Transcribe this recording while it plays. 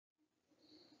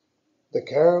The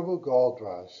Cariboo Gold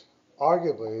Rush,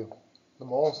 arguably the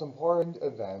most important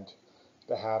event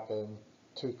that happened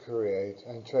to create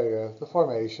and trigger the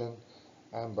formation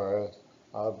and birth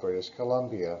of British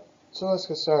Columbia. So let's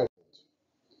get started.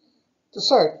 To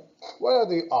start, what are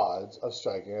the odds of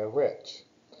striking it rich?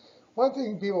 One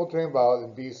thing people dream about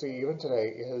in BC even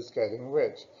today is getting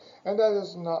rich, and that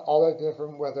is not all that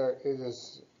different whether it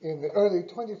is in the early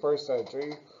 21st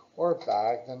century or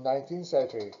back in the 19th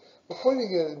century. But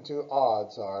putting it into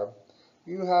odds are,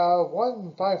 you have 1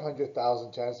 in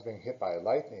 500,000 chance of being hit by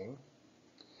lightning.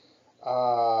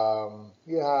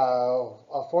 You have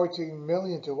a 14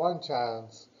 million to 1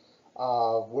 chance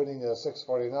of winning the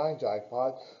 649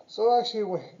 jackpot. So actually,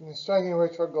 when striking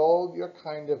rich for gold, you're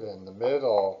kind of in the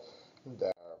middle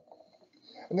there.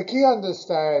 And the key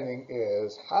understanding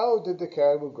is, how did the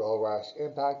Cariboo Gold Rush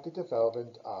impact the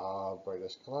development of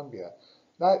British Columbia?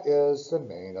 That is the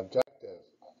main objective.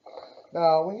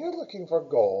 Now, when you're looking for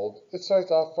gold, it starts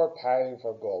off for panning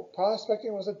for gold.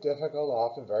 Prospecting was a difficult,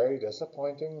 often very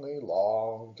disappointingly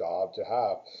long job to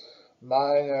have.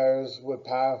 Miners would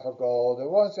pan for gold,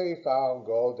 and once they found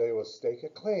gold, they would stake a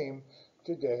claim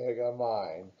to dig a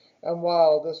mine. And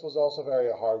while this was also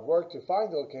very hard work to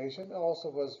find the location, it also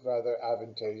was rather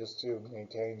advantageous to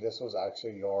maintain this was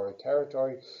actually your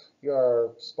territory,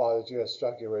 your spot that you had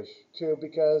struck your rich to,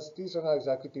 because these are not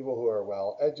exactly people who are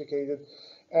well educated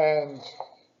and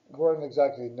weren't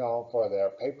exactly known for their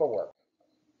paperwork.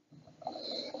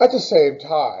 At the same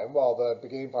time, while the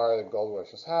beginning part of the gold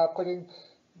rush was happening,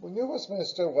 New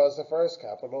Westminster was the first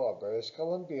capital of British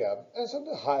Columbia, and some of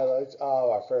the highlights of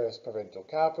our first provincial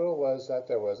capital was that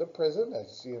there was a prison, as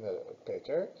you see in the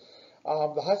picture.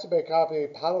 The Hudson Bay Company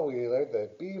paddle wheeler, the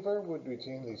Beaver, would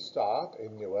routinely stop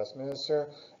in New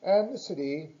Westminster, and the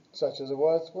city, such as it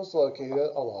was located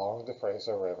along the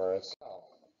Fraser River itself.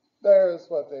 There's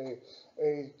what the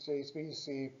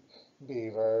HSBC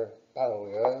Beaver paddle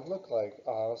wheeler looked like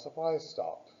on a supply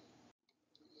stop.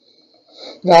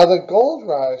 Now, the gold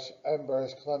rush in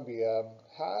British Columbia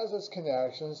has its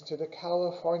connections to the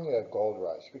California gold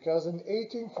rush because in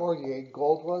 1848,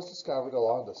 gold was discovered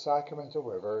along the Sacramento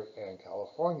River in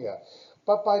California.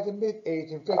 But by the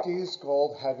mid-1850s,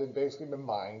 gold had basically been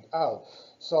mined out.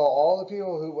 So all the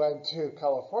people who went to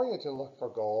California to look for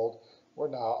gold were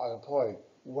now unemployed.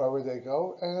 Where would they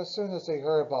go? And as soon as they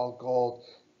heard about gold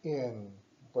in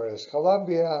British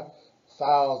Columbia,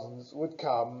 thousands would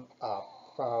come up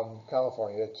from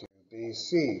California to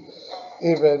BC,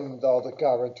 even though the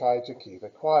government tried to keep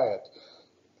it quiet.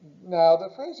 Now, the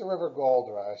Fraser River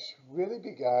Gold Rush really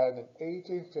began in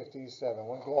 1857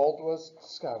 when gold was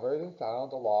discovered and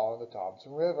found along the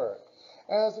Thompson River.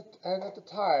 And at the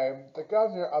time, the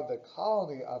governor of the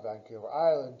colony of Vancouver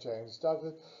Island, James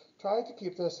Douglas, tried to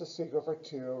keep this a secret for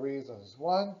two reasons.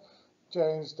 One,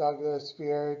 James Douglas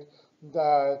feared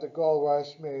that the gold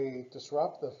rush may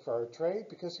disrupt the fur trade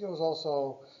because he was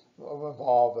also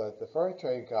involved with the fur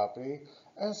trade company.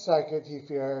 And second, he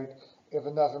feared if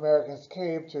enough Americans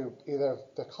came to either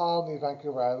the colony of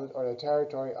Vancouver Island or the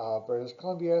territory of British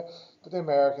Columbia, that the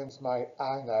Americans might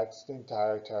annex the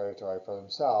entire territory for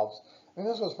themselves. And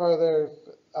this was further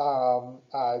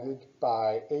added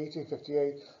by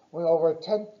 1858 when over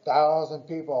 10,000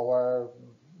 people were,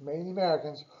 mainly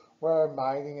Americans, were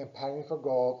mining and panning for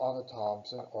gold on the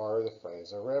Thompson or the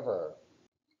Fraser River.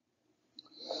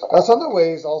 Now, some of the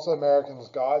ways also Americans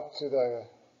got to the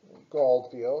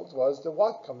gold fields was the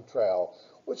Whatcom Trail,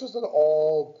 which was an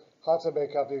old Hudson Bay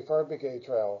Company fur brigade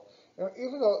trail. And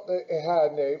even though it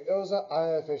had a name, it was an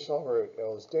unofficial route. It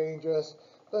was dangerous.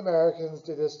 The Americans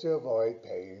did this to avoid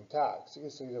paying tax. You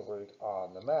can see the route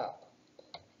on the map.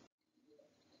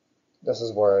 This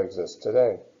is where it exists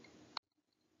today.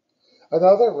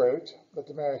 Another route that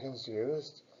the Americans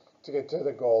used to get to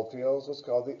the gold fields was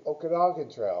called the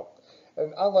Okanagan Trail.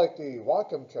 And unlike the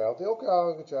Whatcom Trail, the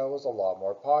Okanagan Trail was a lot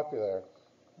more popular.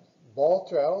 Both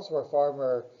trails were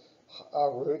former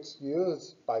routes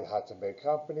used by the Hudson Bay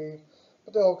Company,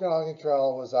 but the Okanagan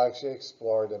Trail was actually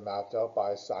explored and mapped out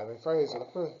by Simon Fraser,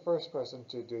 the first person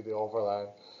to do the overland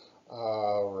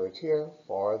route here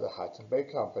for the Hudson Bay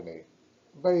Company.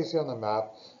 But you see on the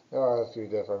map, there are a few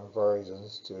different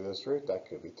versions to this route that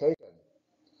could be taken.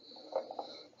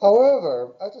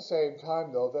 However, at the same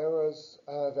time though, there was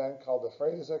an event called the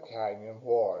Fraser Canyon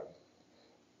War.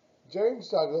 James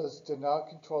Douglas could not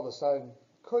control the sudden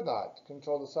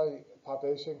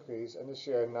population increase and the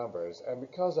sheer numbers, and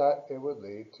because of that, it would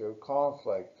lead to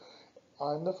conflict.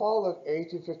 On the fall of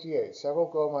 1858,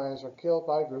 several gold miners were killed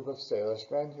by a group of Salish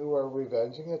men who were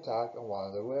revenging an attack on one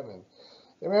of the women.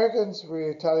 The Americans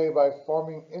retaliated by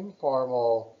forming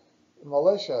informal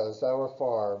militias that were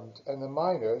formed, and the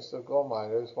miners, the gold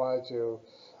miners, wanted to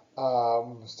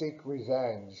seek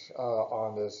revenge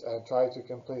on this and try to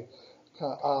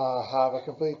have a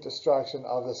complete destruction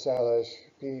of the Salish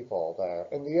people there.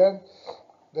 In the end,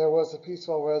 there was a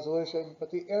peaceful resolution,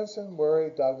 but the incident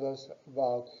worried Douglas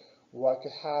about what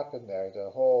could happen there, the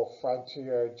whole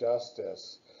frontier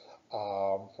justice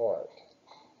for it.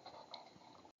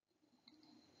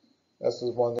 This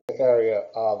is one area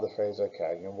of the Fraser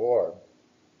Canyon War.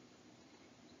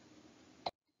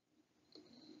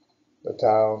 The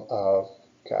town of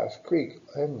Cache Creek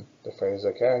in the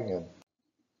Fraser Canyon.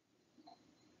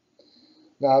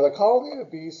 Now, the colony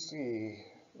of BC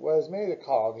was made a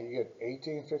colony in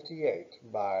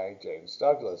 1858 by James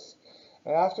Douglas,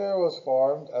 and after it was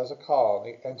formed as a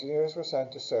colony, engineers were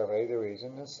sent to survey the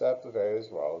region and set up the various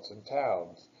roads and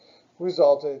towns.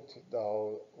 Resulted,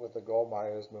 though, with the gold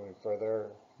miners moving further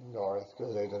north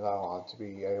because they did not want to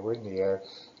be anywhere near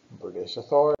British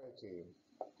authority.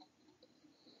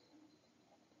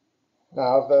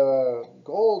 Now, the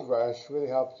gold rush really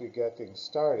helped to get things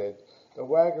started. The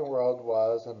wagon road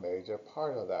was a major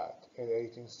part of that. In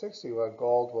 1860, when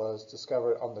gold was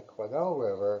discovered on the Quesnel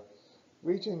River,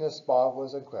 reaching this spot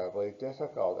was incredibly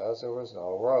difficult as there was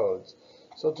no roads.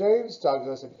 So James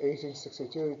Douglas in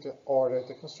 1862 ordered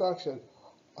the construction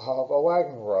of a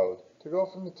wagon road to go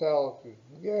from the town of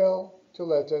Yale to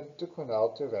Lytton to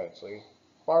Quesnel to eventually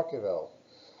Barkerville.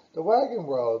 The wagon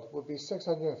road would be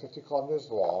 650 kilometers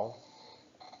long.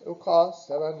 It would cost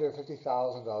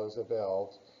 $750,000 to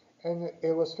build, and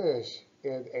it was finished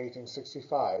in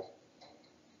 1865.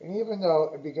 And even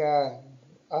though it began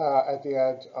at the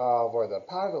edge of where the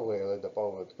paddle wheel the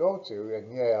boat would go to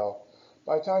in Yale,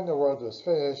 by the time the road was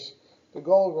finished, the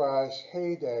gold rush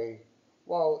heyday,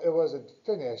 well, it wasn't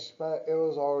finished, but it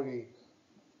was already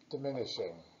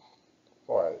diminishing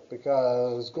for it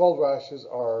because gold rushes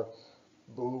are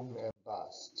boom and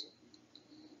bust.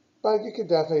 But you can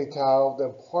definitely tell the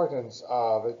importance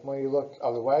of it when you look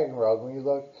at the wagon road, when you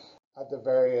look at the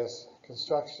various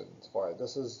constructions for it.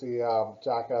 This is the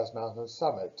Jackass Mountain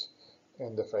Summit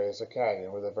in the Fraser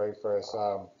Canyon, where the very first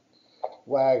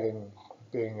wagon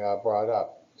being brought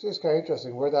up. It's just kind of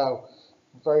interesting where the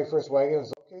very first wagon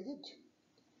is located.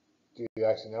 Do you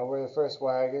actually know where the first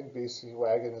wagon, BC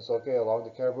wagon, is located along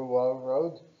the Cariboo Gold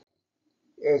Road?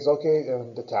 It's located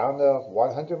in the town of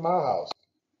 100 Mile House.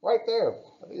 Right there.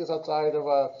 I think it's outside of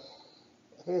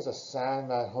I think it's a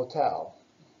Sandman Hotel.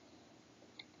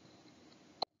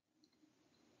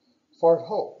 Fort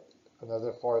Hope,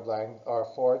 another fort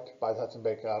by the Hudson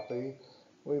Bay Company,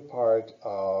 will be part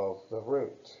of the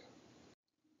route.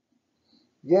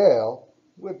 Yale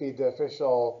would be the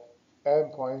official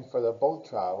endpoint for the boat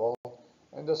travel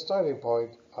and the starting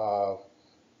point of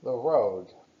the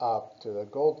road up to the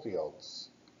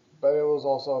goldfields. But it was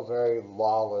also a very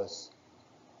lawless,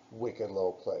 wicked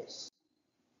little place.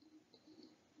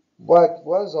 What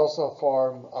was also a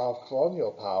form of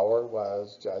colonial power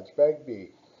was Judge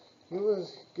Begbie. He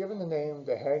was given the name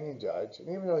the hanging judge, and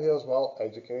even though he was well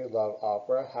educated, loved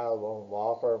opera, had a own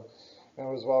law firm, and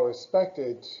was well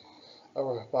respected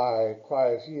by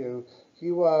quite a few,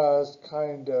 he was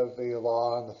kind of the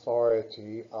law and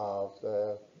authority of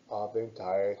the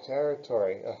entire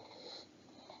territory.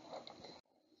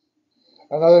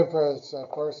 Another person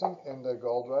in the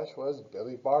gold rush was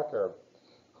Billy Barker,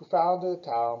 who founded the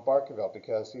town Barkerville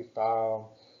because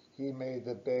he made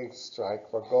the big strike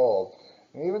for gold.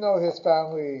 And even though his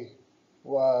family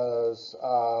was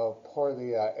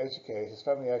poorly educated, his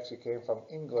family actually came from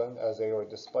England as they were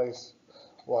displaced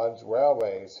once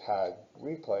railways had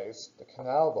replaced the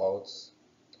canal boats.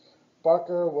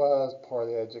 Barker was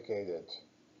poorly educated.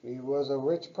 He was a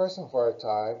rich person for a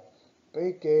time, but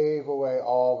he gave away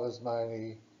all of his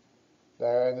money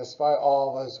there, and despite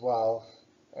all of his wealth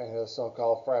and his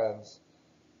so-called friends,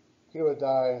 he would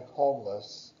die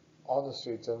homeless on the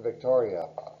streets in Victoria,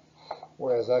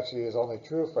 whereas actually his only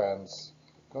true friends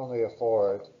could only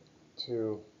afford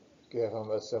to give him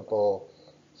a simple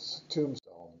tombstone.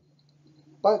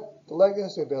 But the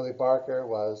legacy of Billy Barker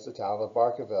was the town of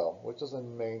Barkerville, which was the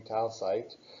main town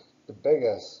site, the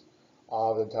biggest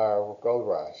of the entire gold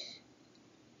rush.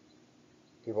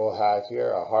 People had here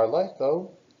a hard life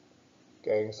though.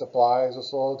 Getting supplies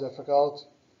was a little difficult.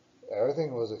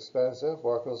 Everything was expensive,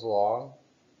 work was long,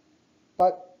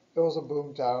 but it was a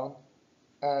boom town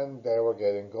and they were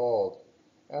getting gold.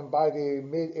 And by the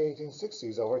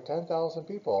mid-1860s, over 10,000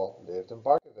 people lived in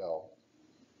Barkerville.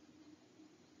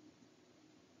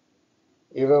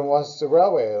 Even once the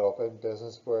railway had opened,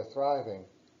 business were thriving.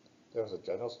 There was a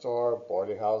general store,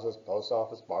 boarding houses, post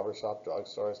office, barbershop,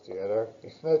 drugstores, theater,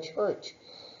 even a church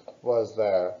was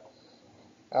there.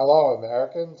 Along with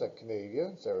Americans and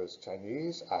Canadians, there was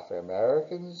Chinese, African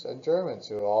Americans, and Germans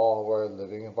who all were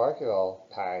living in Barkerville,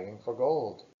 panning for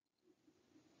gold.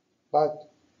 But,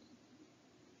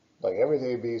 like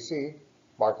everything in BC,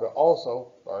 Barkerville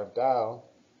also burned down.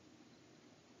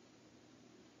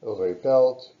 It was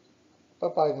rebuilt,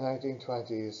 but by the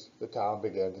 1920s, the town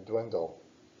began to dwindle.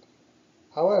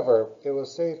 However, it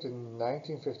was saved in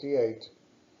 1958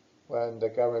 when the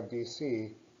government of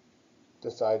BC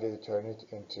decided to turn it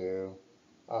into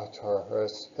a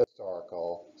tourist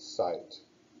historical site.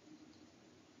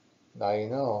 Now you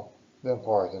know the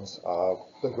importance of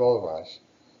the gold rush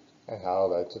and how it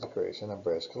led to the creation of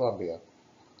British Columbia.